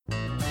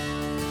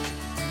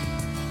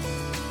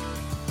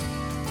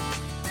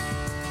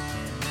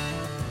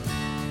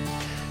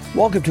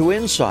Welcome to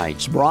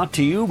Insights, brought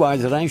to you by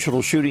the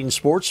National Shooting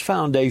Sports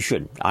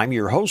Foundation. I'm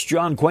your host,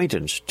 John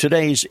Quaintance.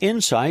 Today's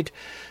Insight,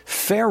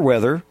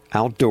 Fair-weather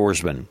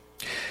Outdoorsman.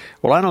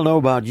 Well, I don't know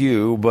about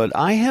you, but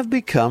I have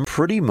become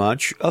pretty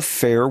much a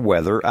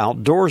fair-weather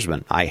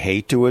outdoorsman. I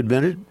hate to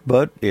admit it,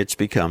 but it's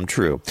become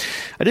true.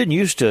 I didn't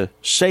used to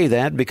say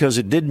that because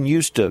it didn't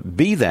used to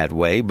be that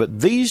way, but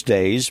these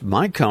days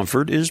my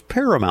comfort is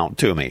paramount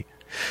to me.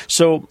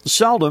 So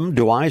seldom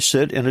do I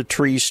sit in a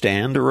tree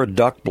stand or a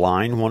duck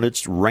blind when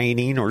it's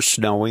raining or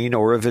snowing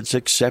or if it's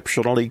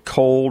exceptionally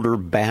cold or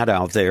bad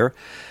out there.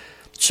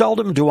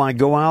 Seldom do I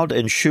go out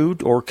and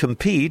shoot or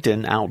compete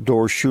in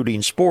outdoor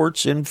shooting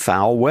sports in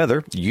foul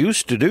weather.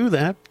 Used to do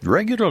that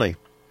regularly.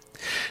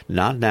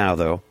 Not now,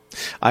 though.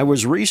 I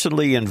was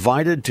recently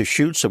invited to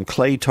shoot some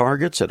clay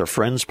targets at a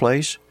friend's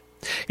place.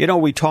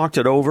 We talked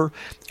it over,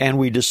 and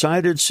we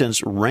decided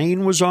since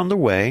rain was on the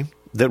way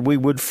that we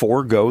would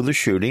forego the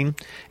shooting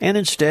and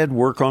instead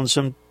work on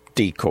some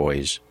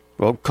decoys.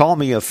 Well, call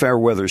me a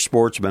fair-weather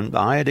sportsman.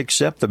 I'd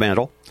accept the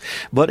mantle.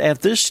 But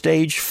at this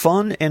stage,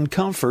 fun and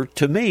comfort,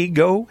 to me,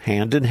 go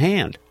hand in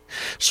hand.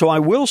 So I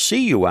will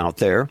see you out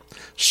there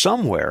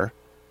somewhere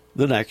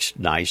the next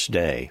nice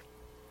day.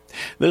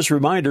 This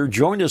reminder,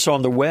 join us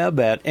on the web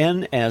at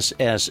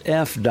nssf.org.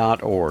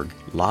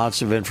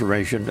 Lots of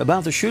information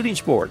about the shooting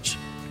sports.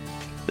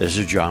 This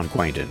is John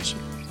Quaintance.